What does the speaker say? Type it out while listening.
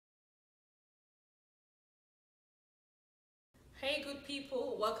Hey good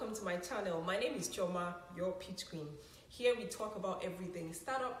people, welcome to my channel. My name is Chioma, your pitch queen. Here we talk about everything: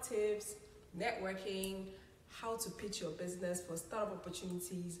 startup tips, networking, how to pitch your business for startup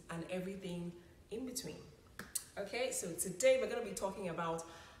opportunities, and everything in between. Okay, so today we're going to be talking about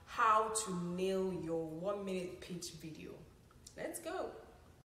how to nail your 1-minute pitch video. Let's go.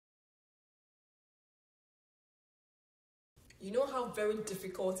 You know how very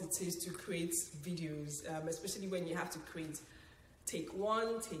difficult it is to create videos, especially when you have to create take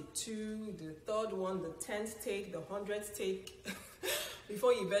 1, take 2, the third one, the 10th take, the 100th take,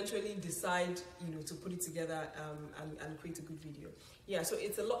 before you eventually decide, to put it together and create a good video. Yeah, so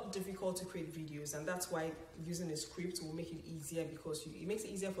it's a lot difficult to create videos, and that's why using a script will make it easier, because it makes it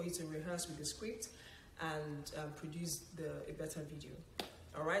easier for you to rehearse with the script and produce a better video.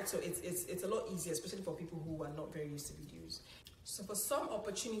 All right, so it's a lot easier, especially for people who are not very used to videos. So for some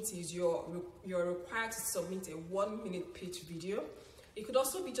opportunities, you're required to submit a 1-minute pitch video. It could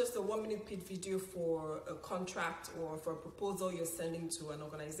also be just a 1-minute pitch video for a contract or for a proposal you're sending to an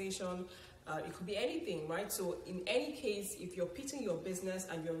organization. It could be anything, right? So in any case, if you're pitching your business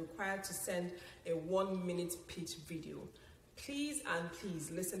and you're required to send a 1-minute pitch video, please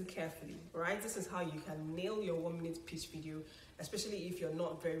listen carefully, right? This is how you can nail your 1-minute pitch video, especially if you're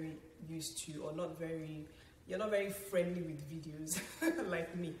not very used to, or you're not very friendly with videos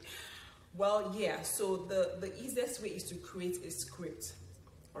like me. Well, yeah, so the easiest way is to create a script.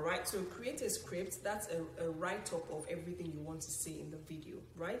 All right, so create a script. That's a write-up of everything you want to say in the video,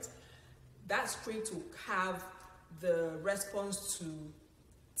 right? That script will have the response to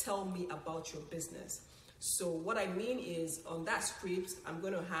tell me about your business. So what I mean is, on that script, I'm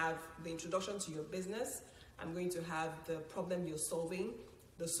going to have the introduction to your business. I'm going to have the problem you're solving,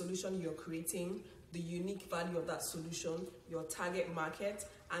 the solution you're creating, the unique value of that solution, your target market,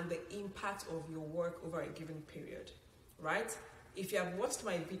 and the impact of your work over a given period, right? If you have watched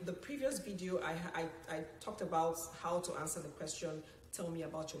the previous video, I talked about how to answer the question, tell me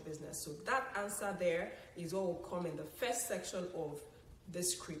about your business. So that answer there is what will come in the first section of the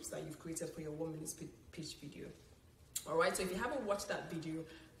scripts that you've created for your 1-minute pitch video. All right, so if you haven't watched that video,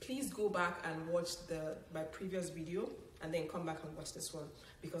 please go back and watch my previous video and then come back and watch this one,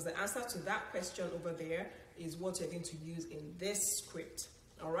 because the answer to that question over there is what you're going to use in this script.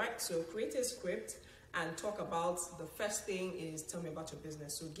 All right, so create a script and talk about, the first thing is tell me about your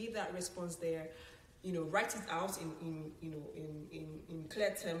business. So give that response there, write it out in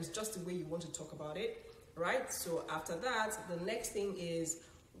clear terms, just the way you want to talk about it, right? So after that, the next thing is,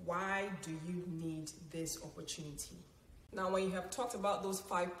 why do you need this opportunity? Now, when you have talked about those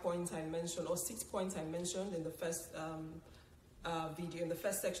 5 points I mentioned, or 6 points I mentioned in the first video, in the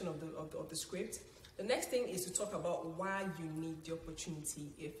first section of the script, the next thing is to talk about why you need the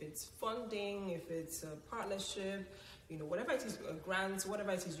opportunity. If it's funding, if it's a partnership, whatever it is, a grant,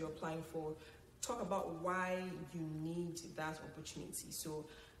 whatever it is you're applying for, talk about why you need that opportunity. So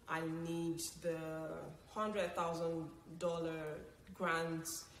I need the $100,000 grant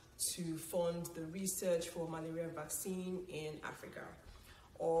to fund the research for malaria vaccine in Africa,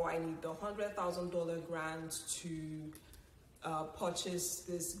 or I need the $100,000 grant to purchase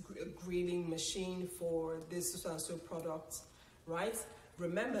this grilling machine for this so and so product, right?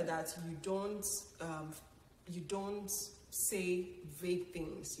 Remember that you don't say vague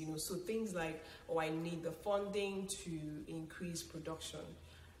things, so things like, oh, I need the funding to increase production.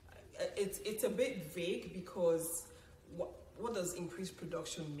 It's a bit vague, because what does increased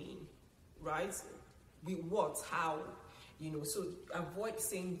production mean, right? With what, how, so avoid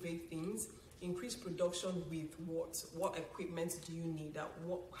saying vague things. Increase production with what equipment do you need?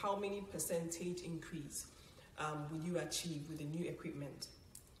 How many percentage increase will you achieve with the new equipment,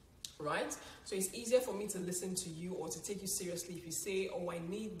 right? So it's easier for me to listen to you or to take you seriously if you say, oh, I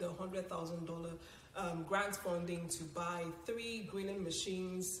need the $100,000 grant funding to buy 3 grilling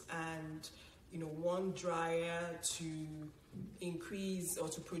machines and 1 dryer to increase or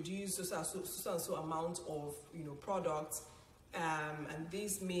to produce so amount of products, and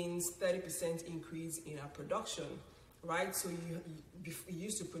this means 30% increase in our production, right? So you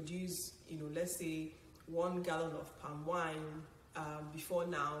used to produce let's say 1 gallon of palm wine before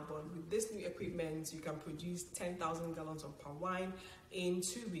now, but with this new equipment you can produce 10,000 gallons of palm wine in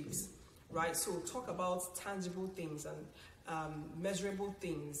 2 weeks, right? So talk about tangible things and measurable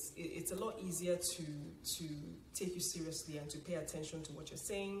things. It's a lot easier to take you seriously and to pay attention to what you're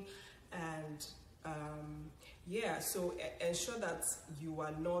saying. And yeah, so ensure that you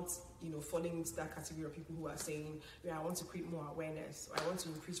are not falling into that category of people who are saying, yeah, I want to create more awareness, I want to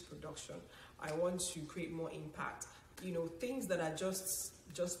increase production, I want to create more impact, things that are just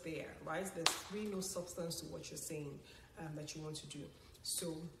there, right? There's really no substance to what you're saying. that you want to do.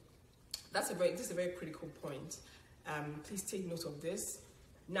 So this is a very critical point. Please take note of this.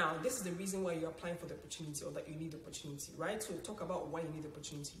 Now, this is the reason why you're applying for the opportunity, or that you need the opportunity, right? So talk about why you need the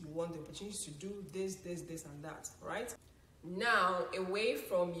opportunity. You want the opportunity to do this, and that, right? Now, away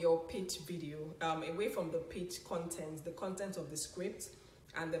from your pitch video, away from the pitch content, the content of the script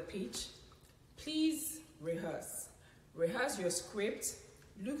and the pitch, please rehearse. Rehearse your script.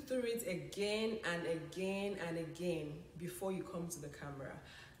 Look through it again and again and again before you come to the camera.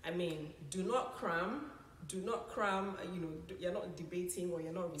 I mean, do not cram, you're not debating or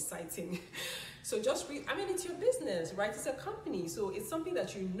you're not reciting. So just read. I mean, it's your business, right? It's a company, so it's something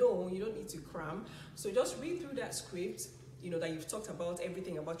that you know, you don't need to cram. So just read through that script, that you've talked about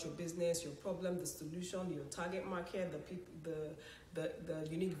everything about your business, your problem, the solution, your target market, the people, the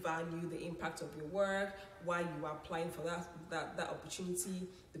unique value, the impact of your work, why you are applying for that opportunity,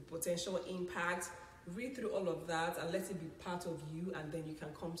 the potential impact. Read through all of that and let it be part of you, and then you can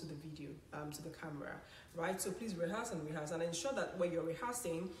come to the video, to the camera, right? So please rehearse and ensure that when you're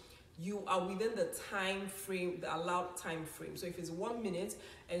rehearsing, you are within the time frame, the allowed time frame. So if it's 1 minute,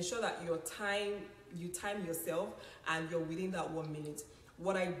 ensure that you time yourself and you're within that 1 minute.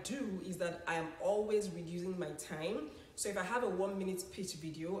 What I do is that I am always reducing my time. So if I have a 1 minute pitch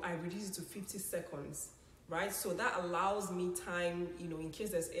video, I reduce it to 50 seconds. Right, so that allows me time, in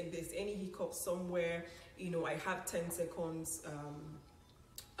case there's any hiccup somewhere, I have 10 seconds,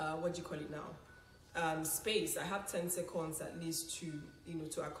 space. I have 10 seconds at least to,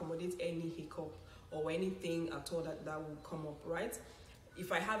 to accommodate any hiccup or anything at all that will come up, right?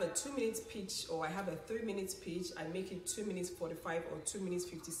 If I have a 2 minute pitch or I have a 3 minute pitch, I make it 2 minutes 45 or 2 minutes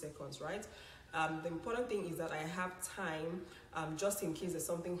 50 seconds, right? The important thing is that I have time, just in case there's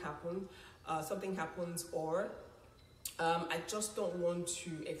something happens, or I just don't want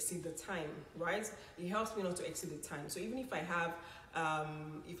to exceed the time, right? It helps me not to exceed the time. So even if I have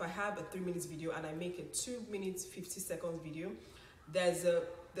a 3 minutes video and I make a 2 minutes 50 seconds video, there's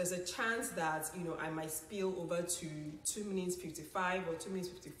a chance that I might spill over to 2 minutes 55 or 2 minutes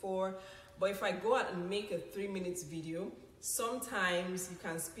 54. But if I go out and make a 3 minutes video, sometimes you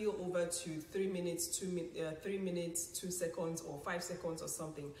can spill over to 3 minutes 2 seconds or 5 seconds or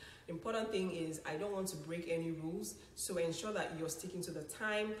something. The important thing is I don't want to break any rules, so ensure that you're sticking to the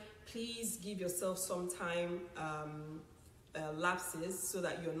time. Please give yourself some time lapses so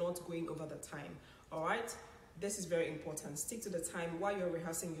that you're not going over the time. All right, this is very important. Stick to the time while you're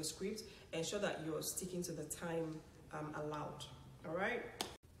rehearsing your script. Ensure that you're sticking to the time allowed. All right,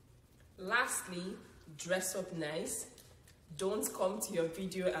 lastly, dress up nice. Don't come to your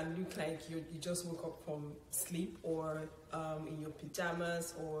video and look like you just woke up from sleep, or in your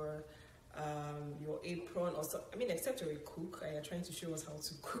pajamas, or your apron, or so. I mean, except you're a cook and you're trying to show us how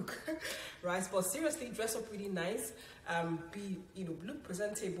to cook, right? But seriously, dress up really nice. Look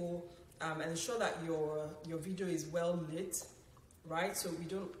presentable, and ensure that your video is well lit, right? So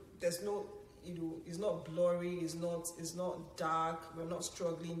there's no, it's not blurry, it's not dark. We're not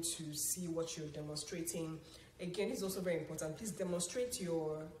struggling to see what you're demonstrating. Again, it's also very important. Please demonstrate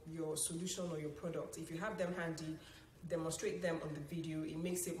your solution or your product. If you have them handy, demonstrate them on the video. It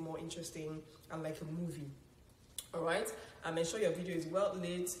makes it more interesting and like a movie. All right. Ensure your video is well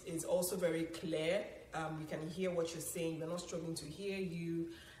lit. It's also very clear. We can hear what you're saying. We're not struggling to hear you.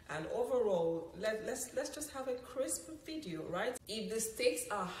 And overall, let's just have a crisp video, right? If the stakes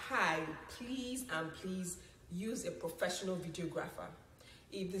are high, please use a professional videographer.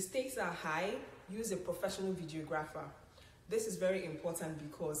 If the stakes are high, use a professional videographer. This is very important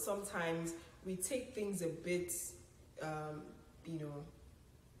because sometimes we take things a bit,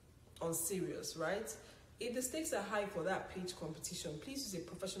 unserious, right? If the stakes are high for that pitch competition, please use a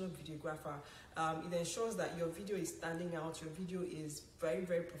professional videographer. It ensures that your video is standing out, your video is very,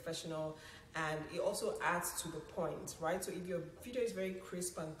 very professional, and it also adds to the point, right? So if your video is very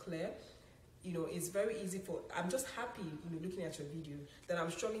crisp and clear, it's very easy I'm just happy, looking at your video, that I'm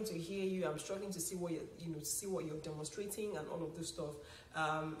struggling to hear you, I'm struggling to see what you're demonstrating and all of this stuff.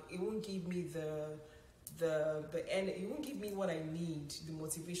 It won't give me it won't give me what I need, the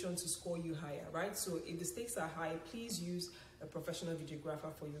motivation to score you higher, right? So if the stakes are high, please use a professional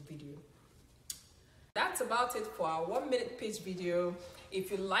videographer for your video. That's about it for our 1 minute pitch video.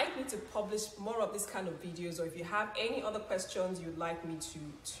 If you'd like me to publish more of this kind of videos, or if you have any other questions you'd like me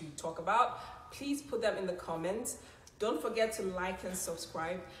to talk about, please put them in the comments. Don't forget to like and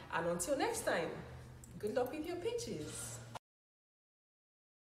subscribe. And until next time, good luck with your pitches.